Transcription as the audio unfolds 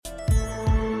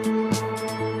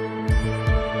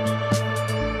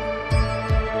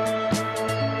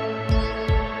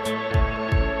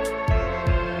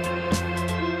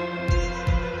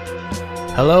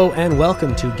Hello and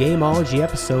welcome to Gameology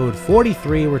episode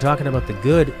 43. We're talking about the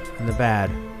good and the bad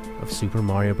of Super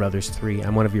Mario Bros. 3.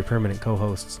 I'm one of your permanent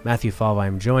co-hosts, Matthew Falva.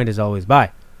 I'm joined as always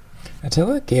by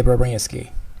Attila Gabriel.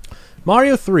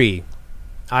 Mario 3.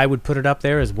 I would put it up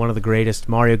there as one of the greatest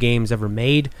Mario games ever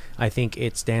made. I think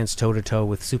it stands toe-to-toe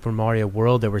with Super Mario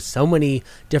World. There were so many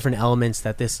different elements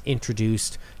that this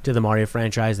introduced to the Mario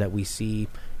franchise that we see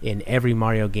in every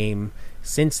Mario game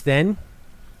since then.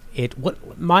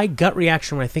 My gut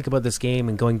reaction when I think about this game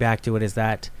and going back to it is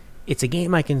that it's a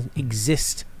game I can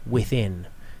exist within.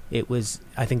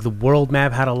 I think the world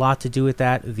map had a lot to do with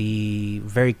that. The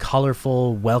very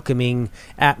colorful, welcoming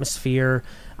atmosphere.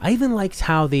 I even liked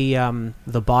how the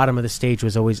bottom of the stage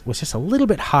was just a little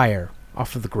bit higher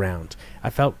off of the ground.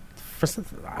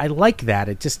 I like that.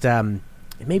 It just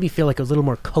it made me feel like it was a little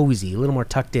more cozy, a little more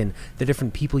tucked in. The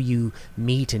different people you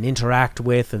meet and interact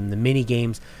with, and the mini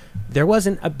games. There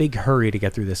wasn't a big hurry to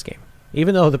get through this game,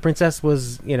 even though the princess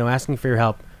was, asking for your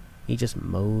help. He just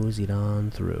moseyed on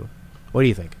through. What do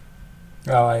you think?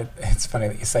 Well, it's funny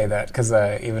that you say that because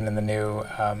even in the new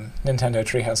Nintendo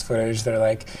Treehouse footage, they're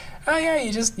like, "Oh yeah,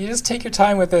 you just take your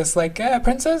time with this. Like,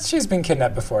 princess, she's been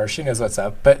kidnapped before. She knows what's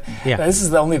up." But yeah. This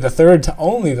is only the third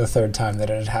time that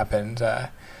it had happened.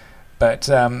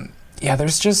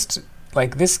 There's just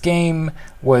like this game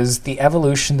was the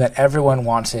evolution that everyone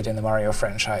wanted in the Mario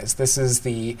franchise. This is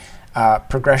the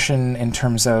progression in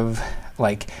terms of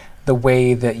like the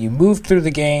way that you moved through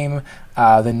the game,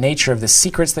 the nature of the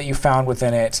secrets that you found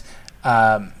within it,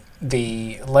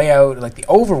 the layout, like the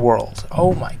overworld.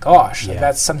 Oh my gosh, yeah.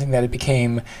 That's something that it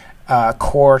became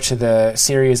core to the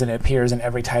series, and it appears in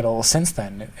every title since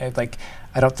then.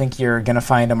 I don't think you're going to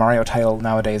find a Mario title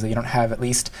nowadays that you don't have at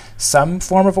least some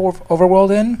form of overworld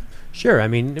in. Sure, I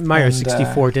mean, Mario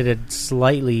 64 did it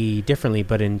slightly differently,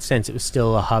 but in a sense it was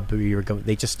still a hub where you were going.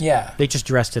 They just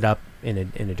dressed it up in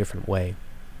a different way.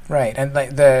 Right, and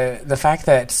like the fact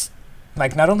that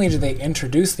like not only do they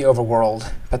introduce the overworld,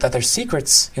 but that there's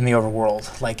secrets in the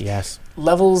overworld, like yes.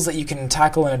 levels that you can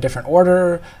tackle in a different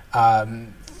order,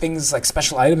 things like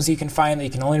special items you can find that you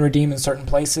can only redeem in certain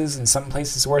places, and some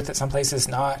places worth it, some places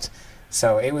not.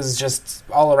 So it was just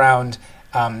all around,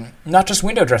 not just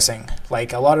window dressing.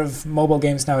 Like a lot of mobile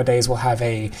games nowadays will have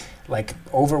a like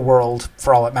overworld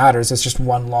for all it matters. It's just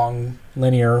one long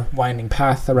linear winding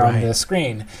path around the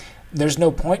screen. There's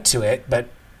no point to it, but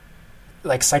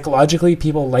like psychologically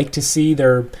people like to see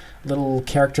their little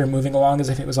character moving along as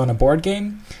if it was on a board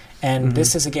game. And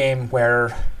this is a game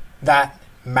where that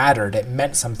mattered. It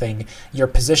meant something. Your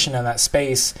position in that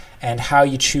space and how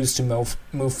you choose to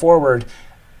move forward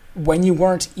when you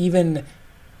weren't even,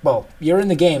 well, you're in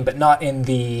the game, but not in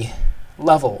the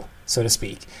level, so to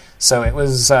speak. So it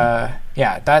was,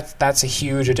 that's a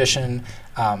huge addition.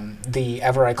 The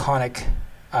ever iconic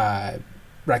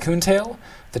raccoon tail,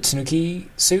 the Tanuki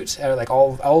suit, like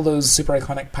all those super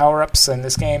iconic power-ups in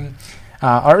this game,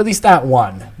 or at least that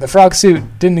one. The frog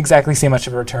suit didn't exactly see much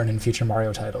of a return in future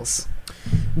Mario titles.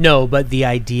 No, but the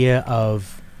idea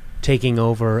of taking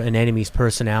over an enemy's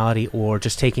personality or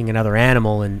just taking another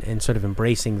animal and sort of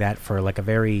embracing that for like a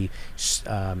very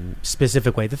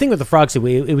specific way. The thing with the frog suit,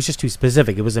 it was just too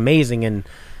specific. It was amazing and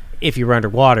if you were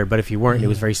underwater, but if you weren't, it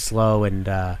was very slow and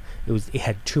it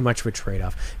had too much of a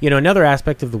trade-off. Another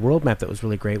aspect of the world map that was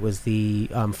really great was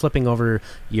the flipping over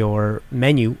your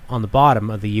menu on the bottom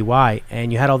of the UI,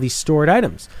 and you had all these stored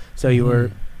items. So you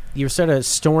were sort of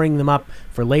storing them up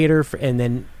for later, and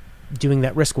then doing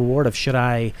that risk reward of should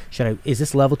I is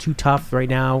this level too tough right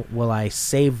now? Will I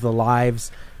save the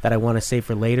lives that I want to save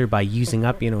for later by using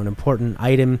up an important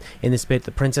item in this bit?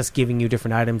 The princess giving you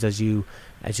different items as you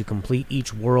complete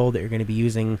each world that you're going to be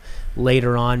using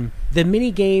later on. The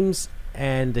mini games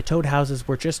and the Toad houses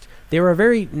they were a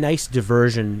very nice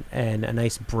diversion and a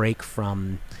nice break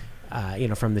from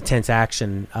from the tense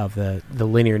action of the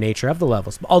linear nature of the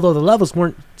levels. Although the levels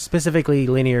weren't specifically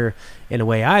linear in a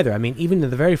way either. I mean, even in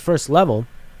the very first level,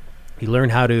 you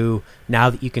learn how to, now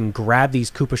that you can grab these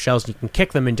Koopa shells, you can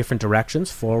kick them in different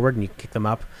directions, forward, and you can kick them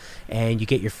up, and you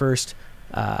get your first,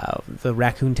 the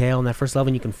raccoon tail in that first level,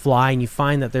 and you can fly, and you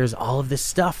find that there's all of this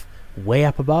stuff way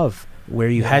up above where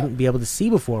you hadn't been able to see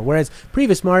before. Whereas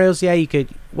previous Marios,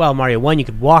 Mario 1, you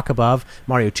could walk above.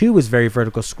 Mario 2 was very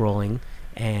vertical scrolling,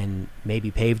 and maybe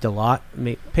paved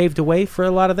a way for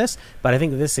a lot of this, but I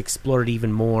think this explored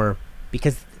even more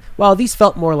because, these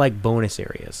felt more like bonus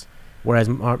areas. Whereas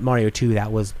Mario 2,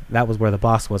 that was where the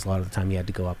boss was a lot of the time. You had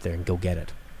to go up there and go get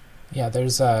it. Yeah,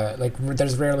 there's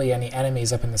rarely any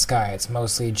enemies up in the sky. It's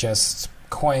mostly just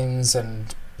coins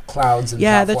and clouds and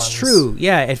yeah, platforms. That's true.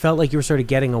 Yeah, it felt like you were sort of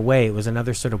getting away. It was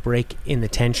another sort of break in the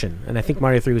tension. And I think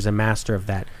Mario 3 was a master of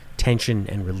that tension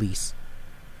and release.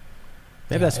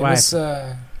 Maybe Yeah, that's why.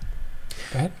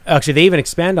 Go ahead. Actually, they even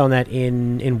expand on that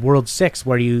in World 6,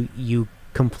 where you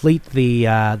complete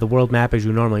the world map as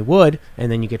you normally would,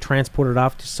 and then you get transported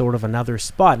off to sort of another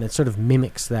spot, and it sort of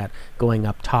mimics that going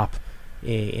up top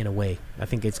in a way. I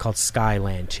think it's called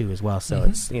Skyland too as well, so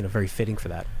it's very fitting for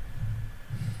that.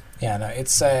 Yeah, no,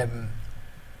 it's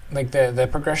like the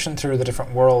progression through the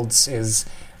different worlds is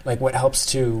like what helps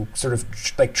to sort of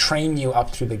like train you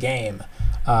up through the game.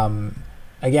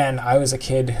 Again, I was a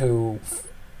kid who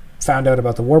found out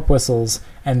about the warp whistles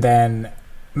and then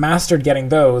mastered getting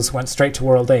those, went straight to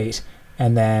World 8,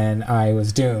 and then I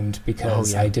was doomed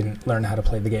because I didn't learn how to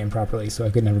play the game properly, so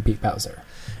I could never beat Bowser.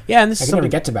 Yeah, and I could never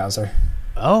get to Bowser.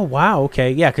 Oh, wow,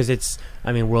 okay. Yeah, because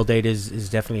World 8 is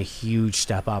definitely a huge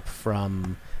step up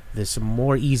from this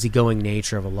more easygoing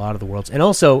nature of a lot of the worlds. And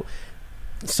also,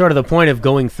 sort of the point of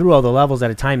going through all the levels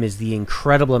at a time is the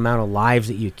incredible amount of lives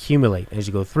that you accumulate as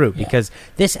you go through, because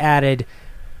this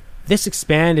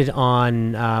expanded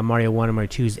on Mario 1 and Mario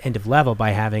 2's end of level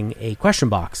by having a question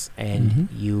box, and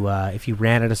you if you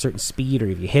ran at a certain speed or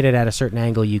if you hit it at a certain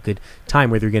angle, you could time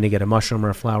whether you're going to get a mushroom or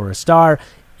a flower or a star.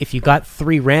 If you got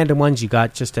 3 random ones, you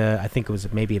got just I think it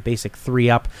was maybe a basic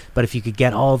 3-up, but if you could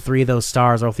get all 3 of those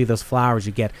stars or all 3 of those flowers,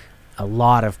 you get a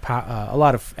lot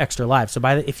of extra lives. So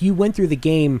if you went through the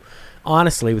game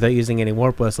honestly without using any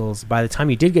warp whistles, by the time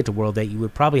you did get to World 8, you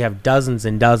would probably have dozens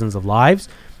and dozens of lives,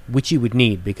 which you would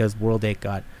need because World 8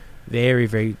 got very,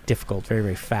 very difficult, very,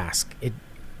 very fast.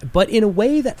 But in a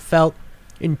way that felt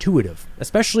intuitive,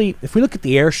 especially if we look at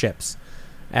the airships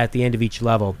at the end of each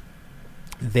level.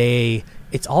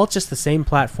 It's all just the same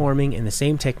platforming and the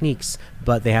same techniques,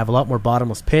 but they have a lot more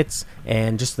bottomless pits,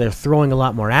 and just they're throwing a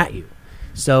lot more at you.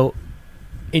 So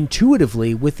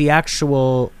intuitively, with the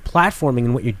actual platforming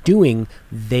and what you're doing,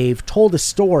 they've told a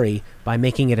story by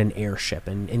making it an airship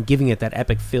and giving it that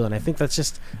epic feel. And I think that's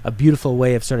just a beautiful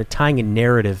way of sort of tying a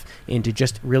narrative into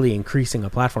just really increasing a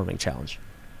platforming challenge.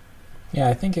 Yeah,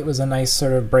 I think it was a nice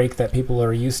sort of break that people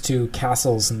are used to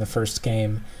castles in the first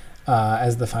game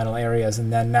as the final areas,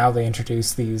 and then now they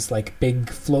introduce these like big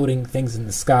floating things in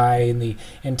the sky, and the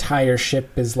entire ship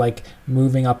is like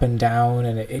moving up and down,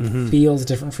 and it feels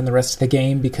different from the rest of the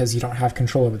game because you don't have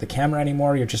control over the camera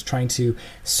anymore. You're just trying to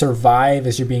survive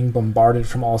as you're being bombarded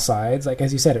from all sides. Like,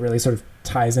 as you said, it really sort of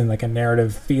ties in like a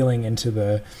narrative feeling into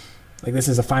the, like, this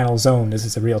is a final zone, this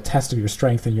is a real test of your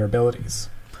strength and your abilities.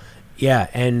 Yeah,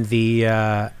 and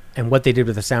and what they did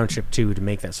with the sound chip too, to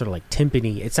make that sort of like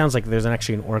timpani. It sounds like there's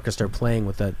actually an orchestra playing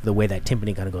with the way that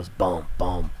timpani kind of goes boom,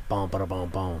 boom, boom, boom, boom,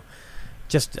 boom.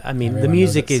 Just, I mean, Everyone the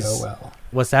music knows it is. so well.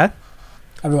 What's that?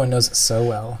 Everyone knows it so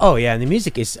well. Oh yeah, and the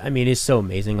music is so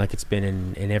amazing, like it's been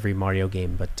in every Mario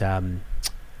game. But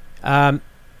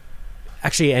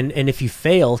actually, and if you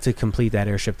fail to complete that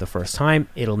airship the first time,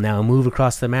 it'll now move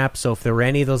across the map. So if there were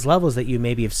any of those levels that you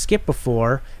maybe have skipped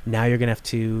before, now you're gonna have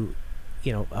to,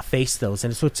 face those.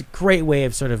 And so it's a great way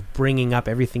of sort of bringing up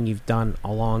everything you've done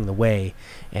along the way,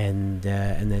 and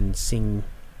then seeing,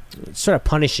 sort of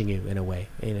punishing you in a way,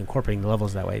 and incorporating the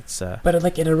levels that way. It's but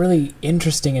like in a really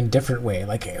interesting and different way.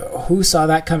 Like, who saw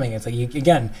that coming? It's like,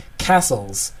 again,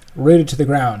 castles rooted to the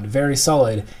ground, very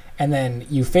solid, and then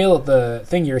you fail at the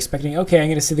thing you're expecting. Okay, I'm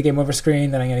going to see the game over screen,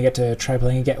 then I'm going to get to try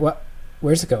playing again. What?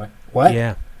 Where's it going? What?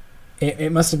 Yeah.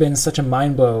 It must have been such a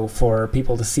mind blow for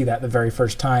people to see that the very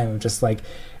first time. Just like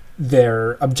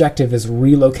their objective is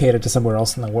relocated to somewhere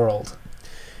else in the world.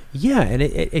 Yeah, and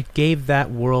it gave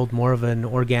that world more of an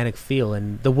organic feel.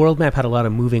 And the world map had a lot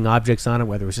of moving objects on it,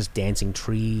 whether it was just dancing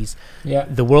trees. Yeah.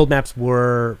 The world maps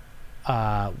were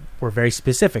very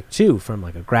specific too, from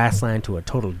like a grassland to a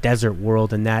total desert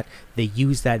world, and that they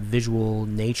used that visual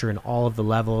nature in all of the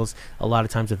levels. A lot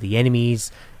of times with the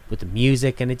enemies, with the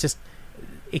music, and it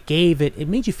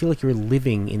made you feel like you were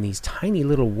living in these tiny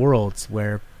little worlds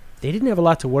where they didn't have a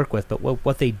lot to work with, but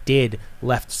what they did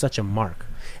left such a mark.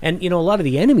 And a lot of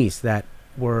the enemies that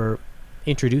were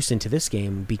introduced into this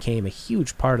game became a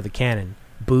huge part of the canon.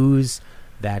 Boos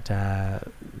that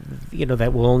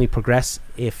that will only progress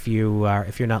if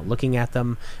you're not looking at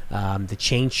them. The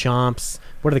chain chomps,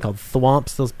 what are they called?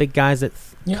 Thwomps, those big guys that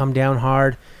come down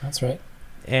hard. That's right.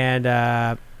 And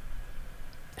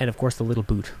of course the little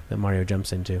boot that Mario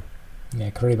jumps into.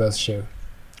 Yeah, Kuribo's shoe.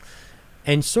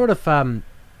 And sort of,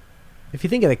 if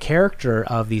you think of the character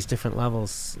of these different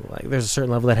levels, like there's a certain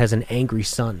level that has an angry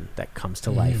sun that comes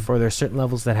to life, or there's certain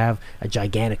levels that have a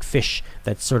gigantic fish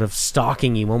that's sort of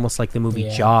stalking you, almost like the movie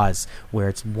Jaws, where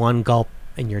it's one gulp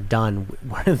and you're done.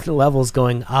 One of the levels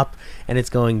going up and it's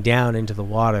going down into the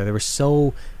water.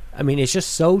 It's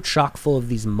just so chock full of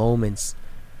these moments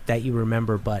that you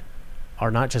remember, but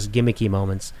are not just gimmicky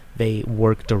moments. They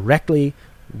work directly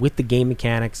with the game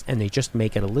mechanics, and they just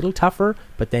make it a little tougher,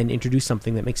 but then introduce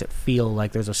something that makes it feel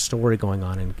like there's a story going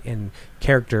on and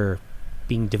character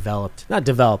being developed. Not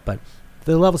developed, but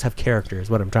the levels have character is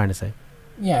what I'm trying to say.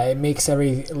 Yeah, it makes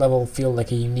every level feel like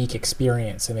a unique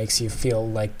experience. It makes you feel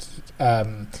like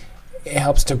it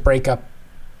helps to break up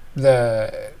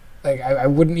the... Like, I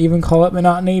wouldn't even call it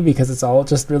monotony because it's all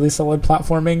just really solid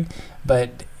platforming, but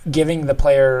giving the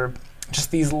player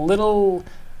just these little...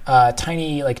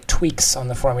 tiny like tweaks on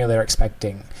the formula they're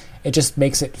expecting. It just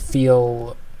makes it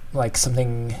feel like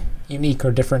something unique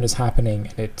or different is happening,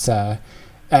 and it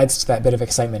adds to that bit of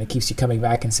excitement. It keeps you coming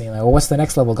back and saying, like, well, what's the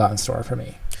next level got in store for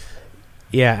me?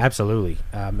 Yeah, absolutely.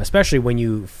 Especially when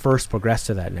you first progress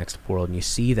to that next world and you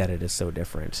see that it is so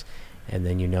different, and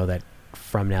then you know that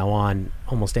from now on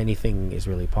almost anything is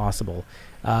really possible.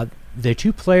 The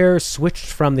two players switched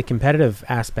from the competitive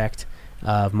aspect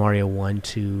of Mario 1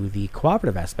 to the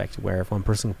cooperative aspect, where if one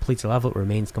person completes a level, it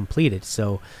remains completed.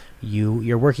 So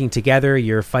you're working together,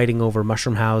 you're fighting over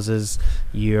mushroom houses,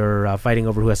 you're fighting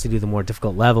over who has to do the more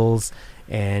difficult levels,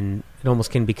 and it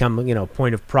almost can become a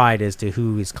point of pride as to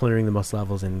who is clearing the most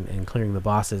levels and clearing the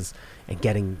bosses and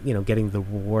getting the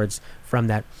rewards from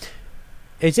that.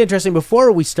 It's interesting,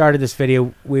 before we started this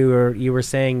video, you were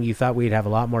saying you thought we'd have a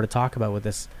lot more to talk about with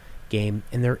this game,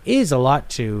 and there is a lot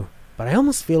to. But I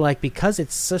almost feel like because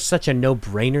it's such a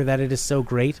no-brainer that it is so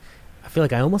great, I feel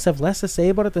like I almost have less to say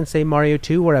about it than, say, Mario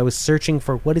 2, where I was searching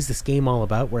for what is this game all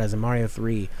about, whereas in Mario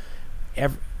 3,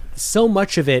 so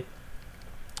much of it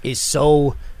is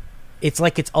so... It's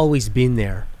like it's always been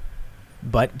there.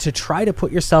 But to try to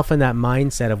put yourself in that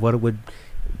mindset of what it would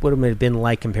have been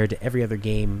like compared to every other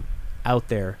game out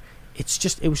there, it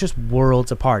was just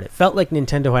worlds apart. It felt like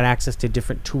Nintendo had access to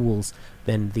different tools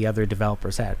than the other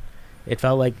developers had. It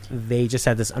felt like they just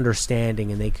had this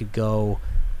understanding, and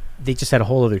they just had a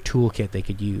whole other toolkit they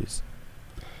could use.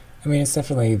 I mean, it's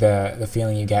definitely the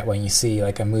feeling you get when you see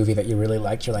like a movie that you really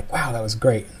liked. You're like, wow, that was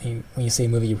great. When you see a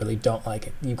movie you really don't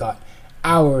like, you've got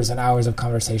hours and hours of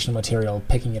conversational material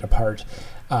picking it apart.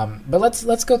 But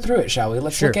let's go through it, shall we?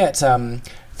 Let's Sure. look at,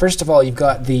 first of all, you've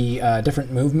got the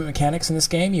different movement mechanics in this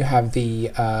game. You have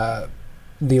the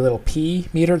little P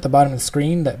meter at the bottom of the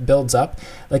screen that builds up.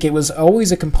 Like, it was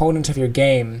always a component of your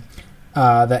game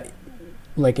that,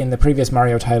 like in the previous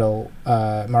Mario title,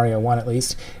 Mario 1 at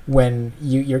least, when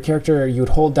your character, you would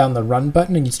hold down the run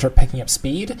button and you'd start picking up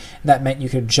speed. That meant you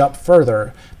could jump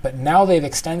further. But now they've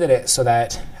extended it so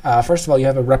that, first of all, you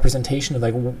have a representation of,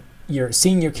 like, you're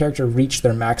seeing your character reach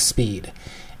their max speed.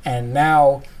 And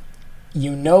now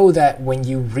you know that when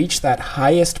you reach that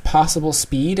highest possible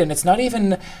speed, and it's not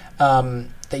even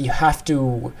that you have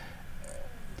to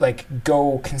like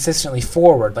go consistently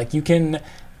forward. Like, you can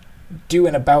do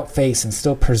an about face and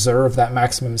still preserve that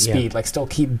maximum speed, like still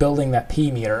keep building that P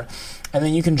meter, and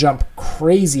then you can jump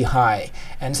crazy high.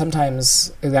 And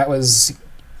sometimes that was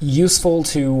useful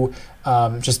to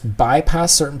just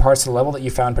bypass certain parts of the level that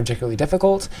you found particularly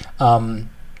difficult.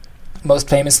 Most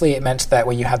famously, it meant that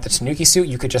when you had the Tanuki suit,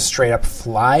 you could just straight up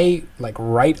fly like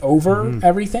right over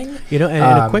everything. And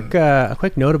a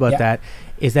quick note about that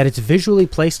is that it's visually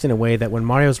placed in a way that when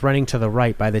Mario's running to the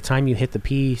right, by the time you hit the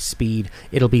P speed,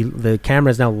 the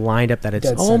camera is now lined up that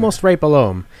it's almost right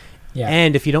below him. Yeah.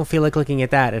 And if you don't feel like looking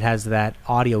at that, it has that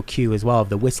audio cue as well of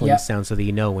the whistling sound, so that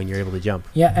you know when you're able to jump.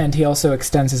 Yeah, and he also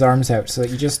extends his arms out so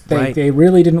that you just they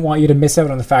really didn't want you to miss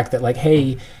out on the fact that, like,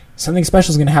 hey, something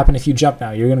special is going to happen if you jump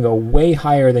now. You're going to go way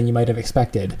higher than you might have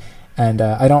expected. And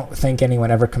I don't think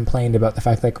anyone ever complained about the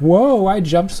fact, like, whoa, I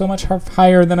jumped so much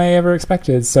higher than I ever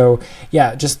expected. So,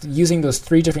 yeah, just using those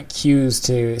 3 different cues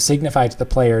to signify to the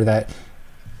player that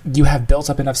you have built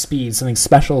up enough speed, something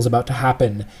special is about to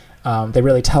happen. They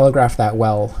really telegraphed that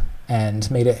well and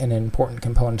made it an important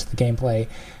component of the gameplay.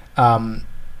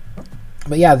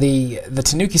 But yeah, the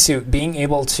Tanuki suit, being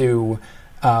able to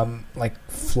like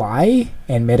fly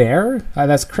in midair,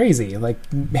 that's crazy. Like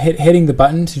hitting the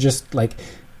button to just like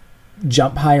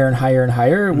jump higher and higher and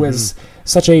higher was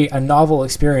such a novel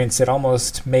experience. It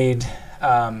almost made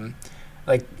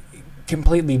like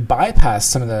completely bypass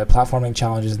some of the platforming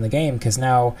challenges in the game, because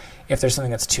now if there's something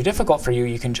that's too difficult for you,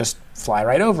 you can just fly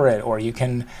right over it, or you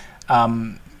can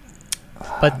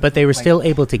but they were still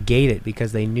able to gate it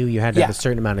because they knew you had to have a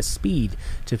certain amount of speed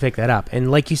to pick that up. And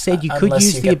like you said, you could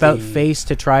use the about face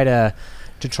to try to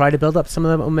build up some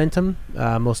of the momentum,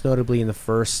 most notably in the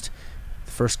first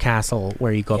castle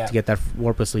where you go up to get that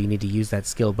warp whistle. You need to use that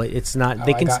skill, but it's not.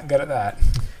 I got good at that.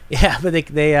 Yeah, but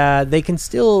they can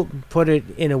still put it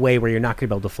in a way where you're not going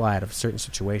to be able to fly out of a certain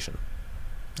situation.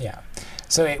 Yeah,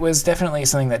 so it was definitely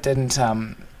something that didn't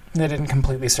They didn't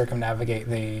completely circumnavigate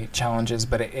the challenges,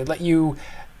 but it let you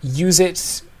use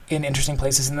it in interesting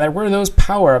places. And there were those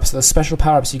power-ups, those special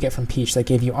power-ups you get from Peach that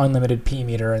gave you unlimited P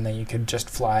meter, and then you could just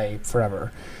fly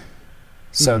forever.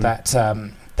 So that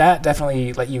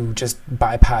definitely let you just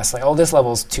bypass, like, oh, this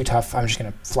level's too tough, I'm just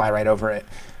going to fly right over it.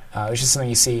 Which is something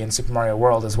you see in Super Mario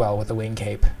World as well with the wing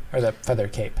cape, or the feather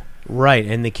cape. Right,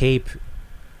 and the cape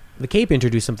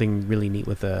introduced something really neat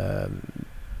with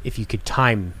if you could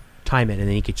time it, and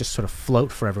then you could just sort of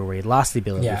float forever where you lost the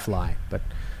ability to fly. But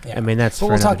I mean, that's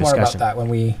for another discussion. We'll talk more about that when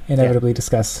we inevitably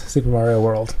discuss Super Mario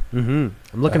World. Mm-hmm.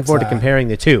 I'm looking forward to comparing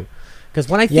the two, because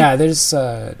when I think there's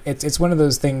it's one of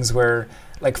those things where,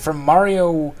 like, from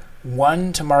Mario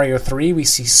 1 to Mario 3, we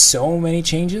see so many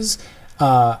changes,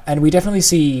 and we definitely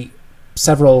see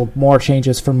several more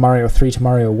changes from Mario 3 to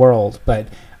Mario World. But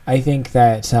I think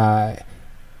that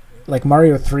like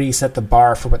Mario 3 set the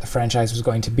bar for what the franchise was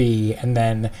going to be, and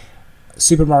then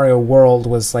Super Mario World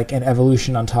was like an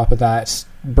evolution on top of that,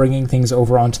 bringing things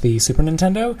over onto the Super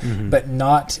Nintendo, but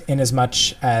not in as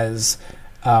much as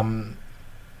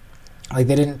like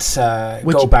they didn't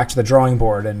go back to the drawing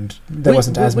board, and there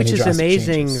wasn't as many drastic changes. Which is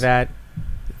amazing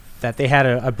that they had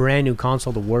a brand new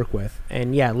console to work with,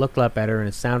 and it looked a lot better and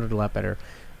it sounded a lot better.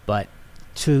 But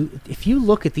if you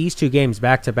look at these two games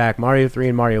back to back, Mario 3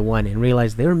 and Mario 1, and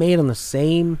realize they were made on the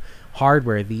same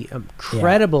hardware, the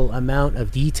incredible amount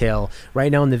of detail. Right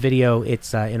now in the video,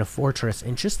 it's in a fortress,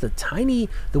 and just the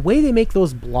way they make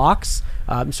those blocks,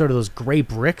 sort of those gray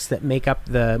bricks that make up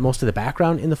the most of the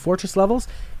background in the fortress levels,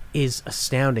 is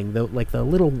astounding. The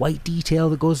little white detail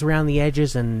that goes around the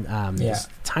edges, and these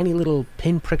tiny little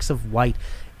pinpricks of white.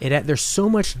 There's so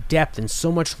much depth and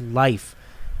so much life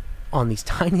on these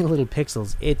tiny little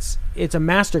pixels. It's a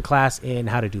masterclass in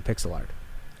how to do pixel art.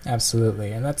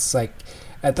 Absolutely, and that's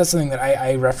something that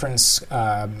I reference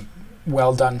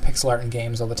well done pixel art in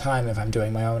games all the time. If I'm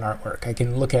doing my own artwork, I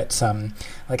can look at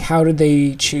like, how did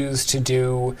they choose to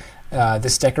do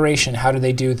this decoration? How do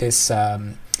they do this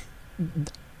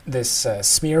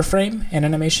smear frame in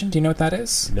animation? Do you know what that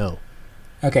is? No.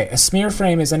 Okay, a smear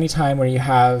frame is any time where you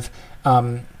have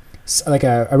like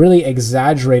a really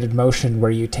exaggerated motion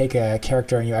where you take a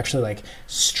character and you actually like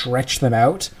stretch them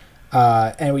out.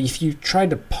 And if you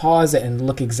tried to pause it and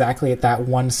look exactly at that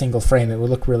one single frame, it would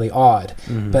look really odd.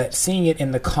 Mm-hmm. But seeing it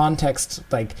in the context,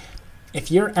 like,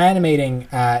 if you're animating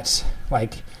at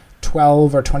like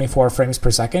 12 or 24 frames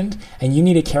per second, and you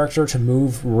need a character to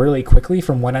move really quickly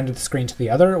from one end of the screen to the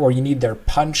other, or you need their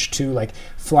punch to like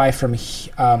fly from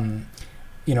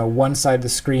one side of the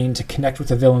screen to connect with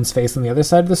the villain's face on the other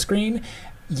side of the screen,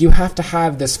 you have to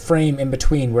have this frame in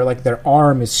between where like their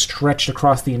arm is stretched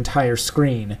across the entire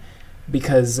screen,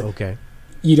 because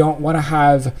you don't want to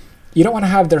have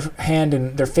their hand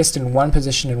and their fist in one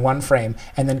position in one frame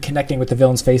and then connecting with the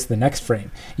villain's face in the next frame.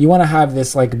 You want to have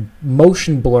this like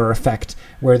motion blur effect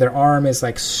where their arm is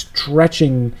like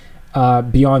stretching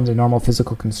beyond the normal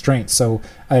physical constraints. So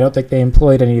I don't think they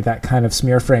employed any of that kind of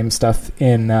smear frame stuff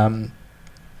in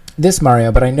this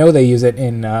Mario, but I know they use it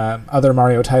in other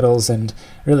Mario titles, and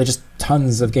really just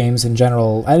tons of games in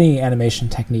general. Any animation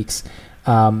techniques,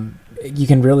 you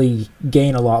can really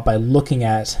gain a lot by looking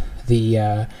at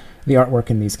the artwork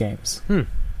in these games.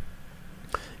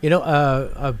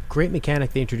 A great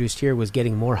mechanic they introduced here was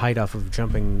getting more height off of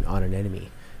jumping on an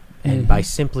enemy, and by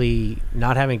simply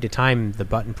not having to time the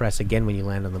button press again when you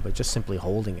land on them, but just simply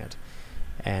holding it,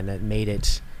 and it made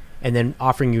it. And then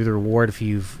offering you the reward if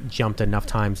you've jumped enough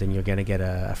times, and you're going to get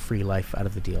a free life out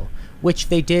of the deal. Which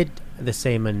they did the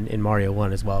same in Mario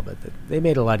 1 as well, but they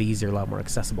made it a lot easier, a lot more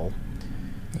accessible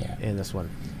in this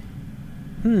one.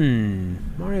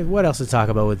 Mario, what else to talk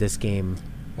about with this game?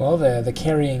 Well, the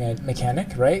carrying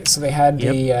mechanic, right? So they had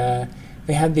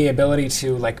the ability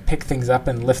to like pick things up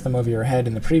and lift them over your head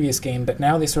in the previous game, but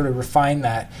now they sort of refine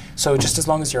that. So just as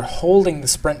long as you're holding the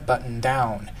sprint button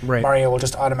down, Mario will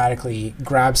just automatically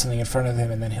grab something in front of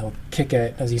him, and then he'll kick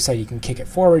it. As you said, you can kick it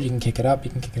forward, you can kick it up,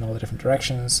 you can kick it in all the different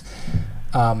directions.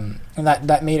 And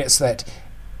that made it so that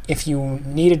if you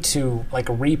needed to like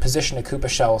reposition a Koopa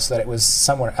shell so that it was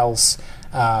somewhere else,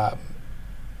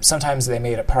 sometimes they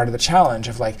made it part of the challenge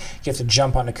of like, you have to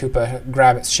jump on a Koopa,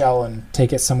 grab its shell, and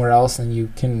take it somewhere else, and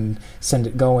you can send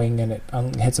it going, and it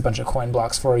hits a bunch of coin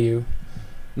blocks for you.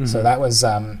 So that was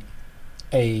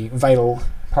a vital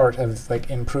part of like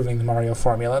improving the Mario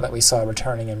formula that we saw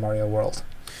returning in Mario World.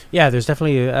 Yeah, there's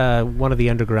definitely one of the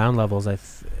underground levels,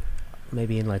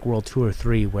 maybe in like World 2 or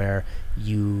 3, where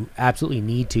you absolutely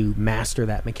need to master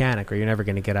that mechanic or you're never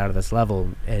going to get out of this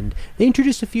level. And they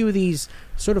introduced a few of these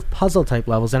sort of puzzle type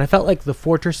levels, and I felt like the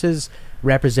fortresses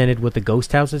represented what the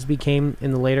ghost houses became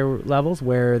in the later levels,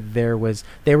 where they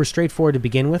were straightforward to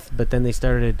begin with, but then they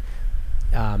started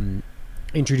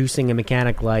introducing a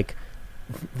mechanic like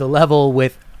the level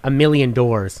with a million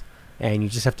doors, and you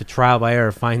just have to trial by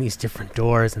error find these different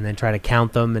doors and then try to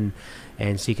count them,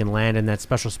 and so you can land in that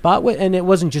special spot. And it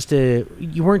wasn't just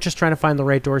you weren't just trying to find the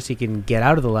right door so you can get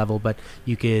out of the level, but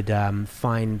you could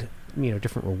find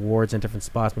different rewards in different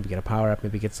spots, maybe get a power up,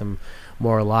 maybe get some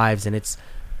more lives, and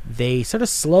they sort of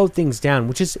slowed things down,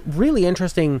 which is really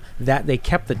interesting that they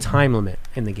kept the time limit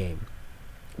in the game,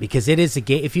 because it is a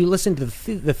game. If you listen to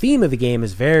the theme of the game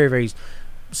is very, very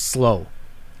slow.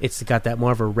 It's got that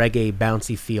more of a reggae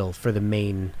bouncy feel for the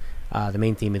main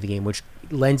theme of the game, which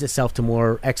lends itself to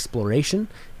more exploration,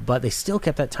 but they still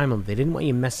kept that time limit. They didn't want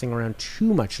you messing around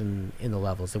too much in the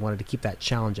levels. They wanted to keep that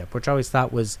challenge up, which I always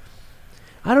thought was,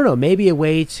 I don't know, maybe a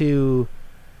way to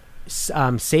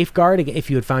safeguard if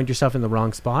you had found yourself in the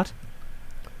wrong spot.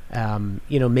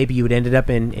 Maybe you had ended up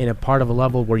in a part of a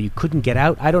level where you couldn't get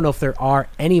out. I don't know if there are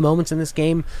any moments in this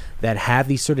game that have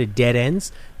these sort of dead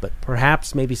ends, but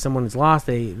perhaps maybe someone is lost.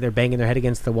 They're banging their head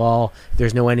against the wall.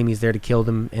 There's no enemies there to kill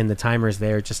them, and the timer's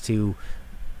there just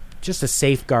a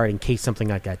safeguard in case something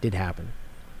like that did happen.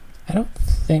 I don't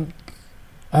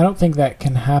think that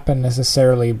can happen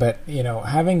necessarily, but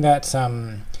having that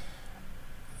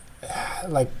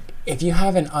if you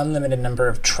have an unlimited number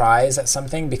of tries at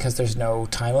something because there's no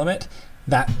time limit,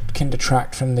 that can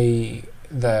detract from the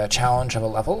challenge of a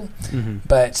level. Mm-hmm.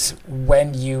 But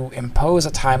when you impose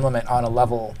a time limit on a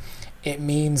level, it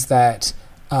means that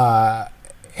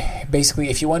basically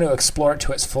if you want to explore it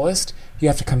to its fullest, you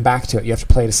have to come back to it. You have to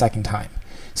play it a second time.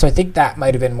 So I think that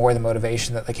might have been more the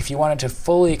motivation, that if you wanted to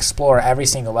fully explore every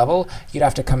single level, you'd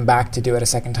have to come back to do it a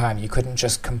second time. You couldn't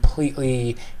just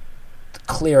completely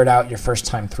clear it out your first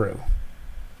time through.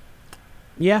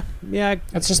 Yeah.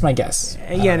 That's just my guess.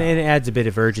 Yeah, and it adds a bit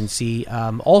of urgency.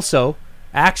 Also,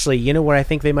 actually, where I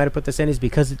think they might have put this in is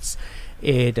because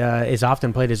it is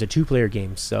often played as a 2-player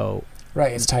game. So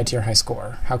right, it's tied to your high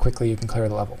score, how quickly you can clear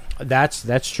the level.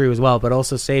 That's true as well. But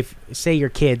also, say your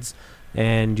kids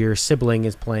and your sibling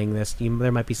is playing this,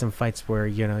 there might be some fights where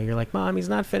you're like, Mom, he's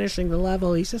not finishing the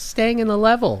level. He's just staying in the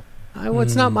level.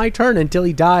 It's not my turn until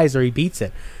he dies or he beats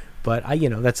it. But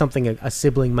that's something a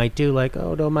sibling might do, like,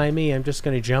 oh, don't mind me, I'm just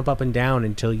going to jump up and down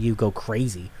until you go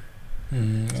crazy.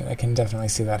 I can definitely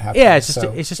see that happening. Yeah,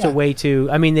 it's just a way to.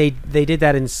 I mean, they did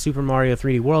that in Super Mario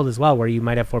 3D World as well, where you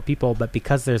might have 4 people, but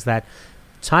because there's that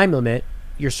time limit,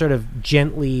 you're sort of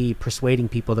gently persuading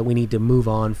people that we need to move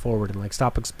on forward and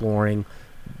stop exploring.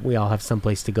 We all have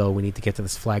someplace to go. We need to get to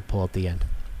this flagpole at the end.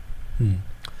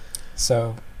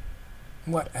 So,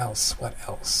 what else?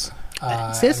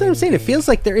 See, that's what I'm saying. It feels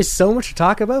like there is so much to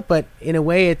talk about, but in a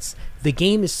way, the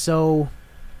game is so.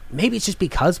 Maybe it's just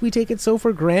because we take it so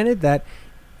for granted that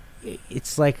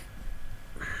it's like.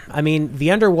 I mean, the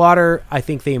underwater, I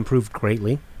think they improved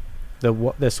greatly,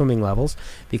 the swimming levels,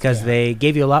 because they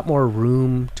gave you a lot more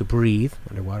room to breathe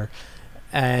underwater,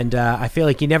 and I feel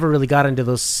like you never really got into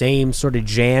those same sort of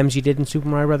jams you did in Super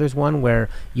Mario Brothers 1, where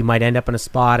you might end up in a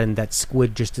spot and that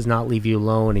squid just does not leave you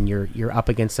alone, and you're up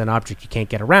against an object you can't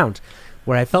get around.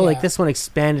 Where I felt like this one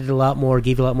expanded a lot more,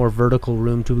 gave you a lot more vertical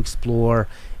room to explore,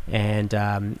 and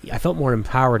I felt more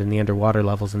empowered in the underwater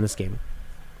levels in this game.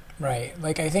 Right.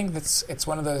 I think it's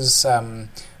one of those sort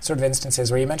of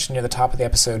instances where you mentioned near the top of the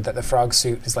episode that the frog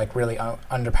suit is really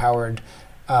underpowered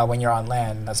when you're on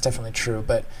land. That's definitely true,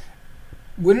 but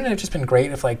wouldn't it have just been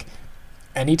great if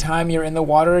anytime you're in the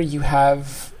water you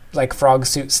have frog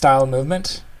suit style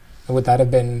movement? Would that have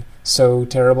been so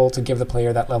terrible to give the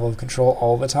player that level of control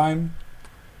all the time?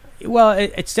 Well,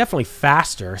 it's definitely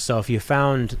faster. So if you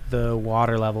found the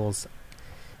water levels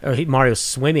or Mario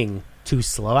swimming too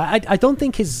slow, I don't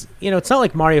think his, it's not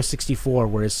like Mario 64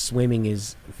 where his swimming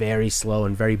is very slow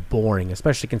and very boring,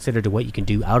 especially considered to what you can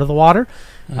do out of the water.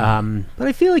 But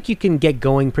I feel like you can get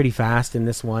going pretty fast in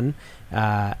this one.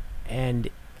 And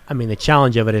I mean, the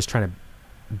challenge of it is trying to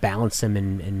balance him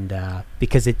and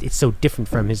because it's so different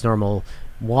from his normal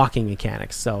walking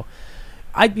mechanics. So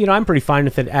I'm pretty fine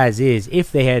with it as is.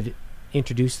 If they had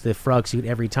introduced the frog suit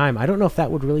every time, I don't know if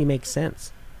that would really make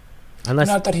sense. Unless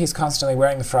not that he's constantly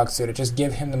wearing the frog suit, it just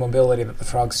give him the mobility that the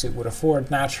frog suit would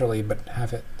afford naturally, but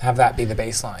have that be the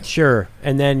baseline. Sure,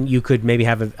 and then you could maybe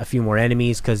have a few more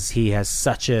enemies because he has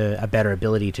such a better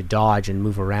ability to dodge and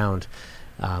move around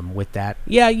with that.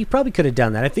 Yeah, you probably could have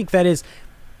done that. I think that is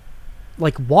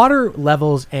water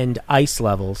levels and ice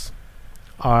levels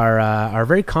are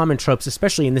very common tropes,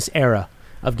 especially in this era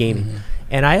of gaming.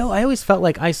 And I always felt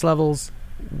like ice levels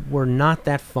were not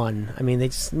that fun. I mean, they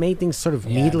just made things sort of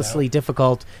needlessly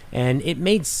difficult, and it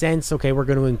made sense. Okay, we're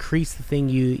going to increase the thing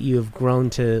you have grown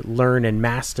to learn and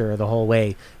master the whole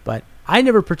way, but I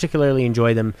never particularly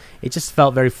enjoyed them. It just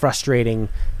felt very frustrating.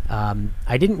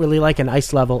 I didn't really like an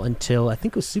ice level until I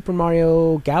think it was Super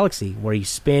Mario Galaxy, where you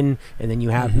spin and then you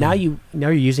have now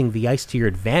you're using the ice to your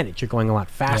advantage. You're going a lot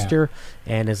faster,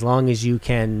 and as long as you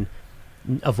can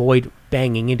avoid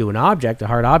banging into an object, a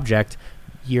hard object,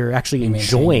 you're actually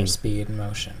enjoying speed and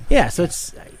motion. Yeah, so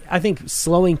it's, I think,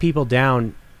 slowing people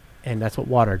down, and that's what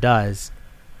water does,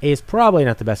 is probably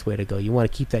not the best way to go. You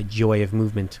want to keep that joy of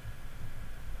movement.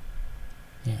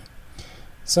 Yeah.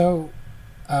 So,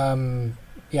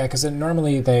 because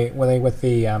normally with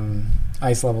the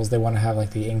ice levels, they want to have like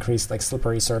the increased like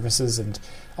slippery surfaces, and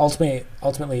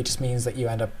ultimately it just means that you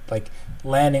end up like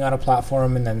landing on a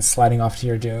platform and then sliding off to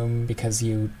your doom because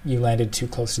you landed too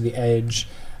close to the edge.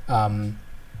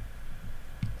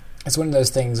 It's one of those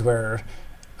things where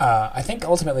I think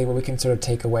ultimately what we can sort of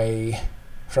take away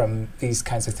from these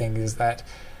kinds of things is that,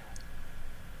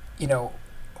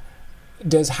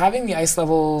 does having the ice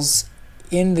levels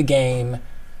in the game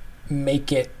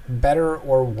make it better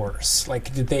or worse?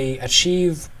 Like, did they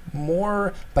achieve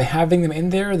more by having them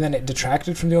in there than it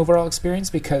detracted from the overall experience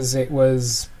because it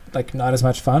was like not as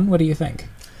much fun? What do you think?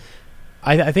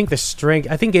 I think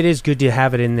I think it is good to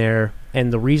have it in there,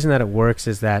 and the reason that it works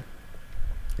is that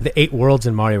the 8 worlds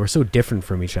in Mario are so different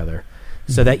from each other,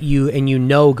 so that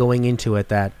going into it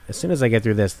that as soon as I get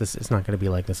through this it's not going to be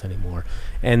like this anymore.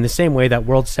 And the same way that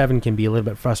World 7 can be a little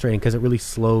bit frustrating because it really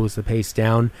slows the pace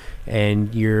down,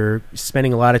 and you're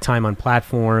spending a lot of time on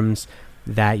platforms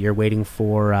that you're waiting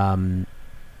for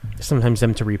sometimes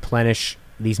them to replenish.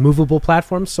 These movable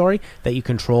platforms, that you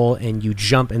control, and you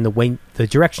jump in the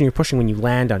direction you're pushing when you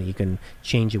land on it. You can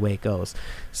change the way it goes.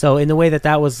 So in the way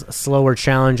that was a slower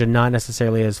challenge and not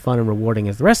necessarily as fun and rewarding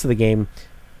as the rest of the game,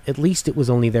 at least it was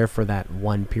only there for that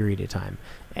one period of time.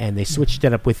 And they switched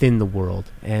it up within the world.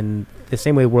 And the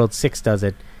same way World 6 does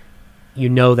it,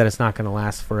 that it's not going to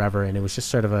last forever. And it was just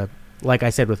sort of like I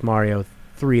said with Mario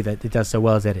 3 that it does so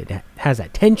well, is that it has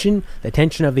that tension, the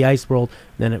tension of the ice world,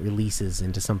 and then it releases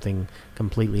into something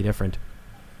completely different.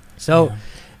 So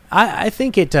I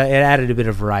think it added a bit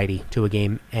of variety to a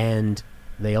game, and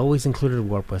they always included a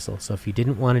warp whistle. So if you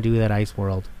didn't want to do that ice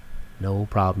world, no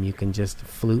problem. You can just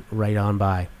flute right on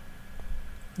by.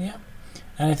 Yeah,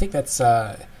 and I think that's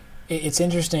it's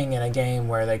interesting in a game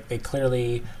where they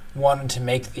clearly wanted to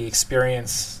make the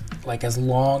experience like as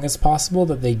long as possible,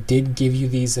 that they did give you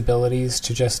these abilities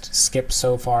to just skip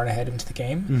so far ahead into the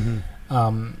game.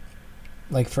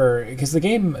 Because the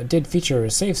game did feature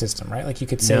a save system, right? Like you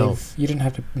could save. No. You didn't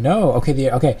have to. No.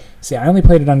 Okay. See, I only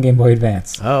played it on Game Boy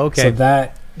Advance. Oh, okay.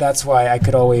 So that's why I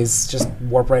could always just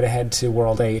warp right ahead to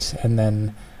World 8, and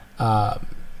then then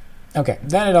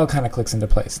it all kind of clicks into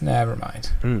place. Never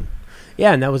mind.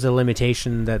 Yeah, and that was a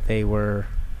limitation that they were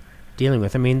dealing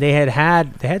with. I mean, they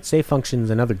had save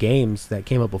functions in other games that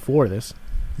came up before this.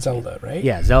 Zelda, right?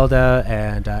 Yeah, Zelda,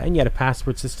 and you had a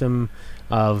password system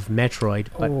of Metroid,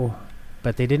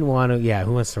 but they didn't want to. Yeah,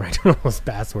 who wants to write down all those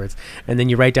passwords? And then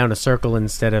you write down a circle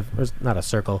instead of, or not a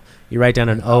circle. You write down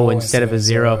an O instead of a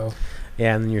zero.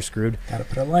 Yeah, and then you're screwed. Got to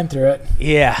put a line through it.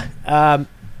 Yeah,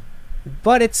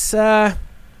 but it's. I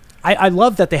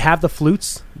love that they have the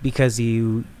flutes, because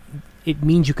it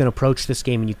means you can approach this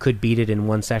game and you could beat it in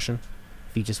one session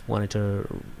if you just wanted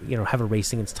to, have a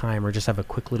race against time, or just have a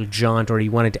quick little jaunt, or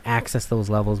you wanted to access those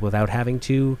levels without having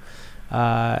to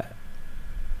go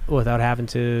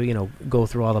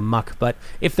through all the muck. But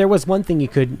if there was one thing you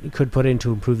could put in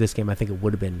to improve this game, I think it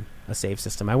would have been a save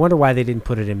system. I wonder why they didn't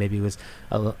put it in. Maybe it was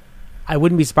I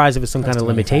wouldn't be surprised if it was some kind of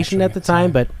limitation at the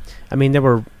time, but I mean, there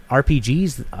were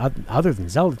RPGs other than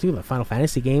Zelda too. The Final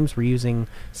Fantasy games were using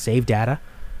save data,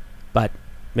 but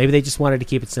maybe they just wanted to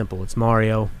keep it simple. It's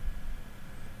Mario,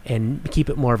 and keep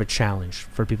it more of a challenge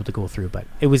for people to go through. But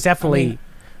it was definitely,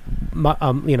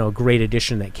 a great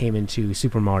addition that came into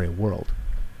Super Mario World.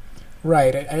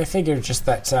 Right. I figured just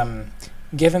that,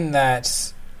 given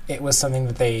that it was something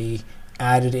that they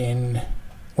added in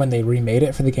when they remade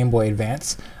it for the Game Boy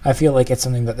Advance, I feel like it's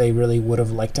something that they really would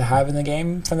have liked to have in the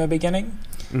game from the beginning.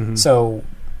 Mm-hmm. So,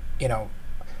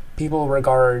 people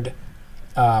regard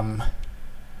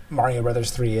Mario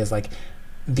Brothers 3 as like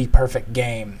the perfect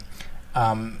game.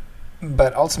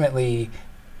 But ultimately,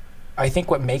 I think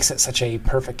what makes it such a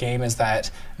perfect game is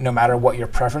that no matter what your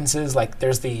preference is, like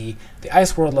there's the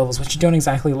Ice World levels, which you don't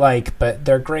exactly like, but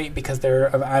they're great because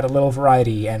they're add a little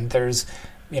variety, and there's,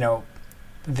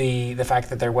 the fact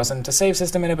that there wasn't a save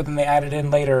system in it, but then they added in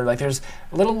later. Like, there's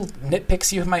little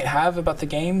nitpicks you might have about the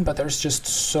game, but there's just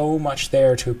so much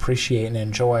there to appreciate and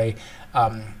enjoy.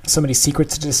 So many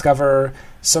secrets to discover,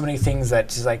 so many things that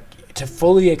just, like, to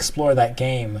fully explore that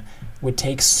game would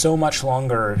take so much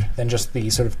longer than just the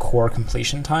sort of core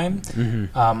completion time.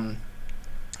 Mm-hmm.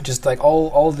 Just like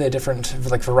all the different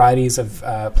like varieties of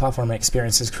platforming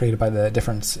experiences created by the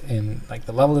difference in like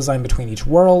the level design between each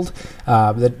world,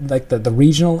 the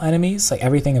regional enemies, like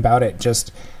everything about it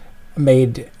just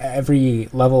made every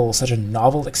level such a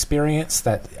novel experience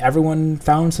that everyone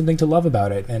found something to love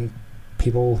about it, and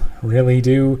people really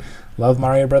do love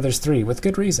Mario Brothers 3 with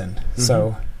good reason. Mm-hmm.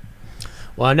 So,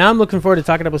 well, now I'm looking forward to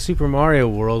talking about Super Mario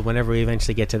World whenever we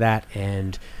eventually get to that,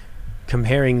 and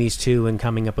comparing these two and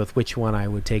coming up with which one I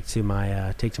would take to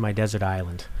my desert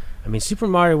island. I mean, Super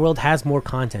Mario World has more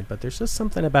content, but there's just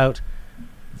something about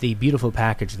the beautiful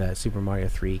package that Super Mario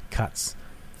 3 cuts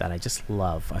that I just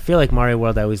love. I feel like Mario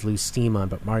World I always lose steam on,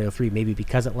 but Mario 3, maybe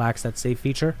because it lacks that save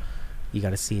feature, you got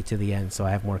to see it to the end, so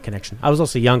I have more connection. I was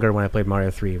also younger when I played Mario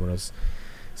 3 when I was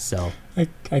so.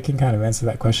 I can kind of answer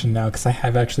that question now because I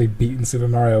have actually beaten Super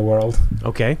Mario World.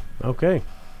 Okay.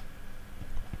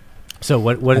 So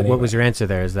what was your answer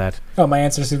there? Is that... Oh, my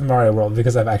answer is Super Mario World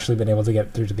because I've actually been able to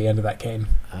get through to the end of that game.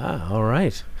 Ah, all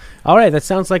right. All right, that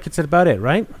sounds like it's about it,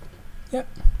 right? Yep.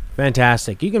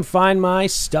 Fantastic. You can find my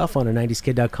stuff on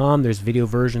a90skid.com. There's video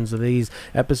versions of these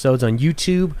episodes on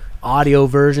YouTube, audio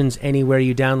versions anywhere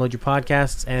you download your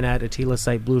podcasts, and at Atila's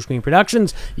site, Blue Screen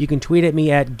Productions. You can tweet at me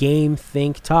at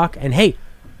GameThinkTalk. And hey,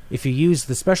 if you use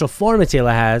the special form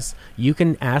Attila has, you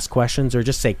can ask questions or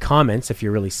just say comments if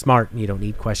you're really smart and you don't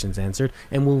need questions answered,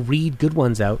 and we'll read good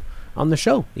ones out on the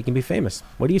show. You can be famous.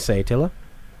 What do you say, Attila?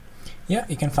 Yeah,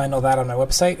 you can find all that on my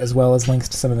website, as well as links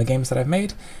to some of the games that I've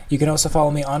made. You can also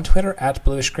follow me on Twitter at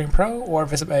BluishScreenPro, or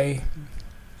visit my...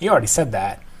 You already said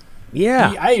that.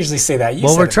 Yeah. I usually say that.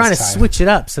 Well, we're trying to switch it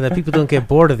up so that people don't get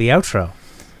bored of the outro.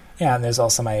 Yeah, and there's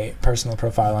also my personal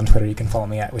profile on Twitter you can follow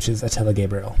me at, which is Attila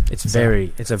Gabriel. It's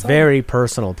a very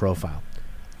personal profile.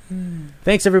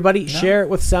 Thanks, everybody. No. Share it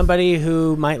with somebody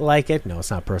who might like it. No, it's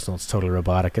not personal. It's totally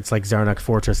robotic. It's like Zarnok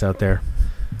Fortress out there.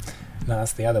 No,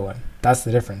 that's the other one. That's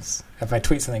the difference. If I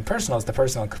tweet something personal, it's the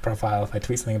personal profile. If I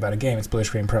tweet something about a game, it's Blue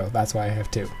Screen Pro. That's why I have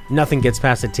two. Nothing gets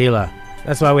past Attila.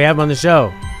 That's why we have him on the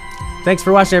show. Thanks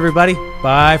for watching, everybody.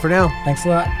 Bye for now. Thanks a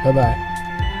lot. Bye-bye.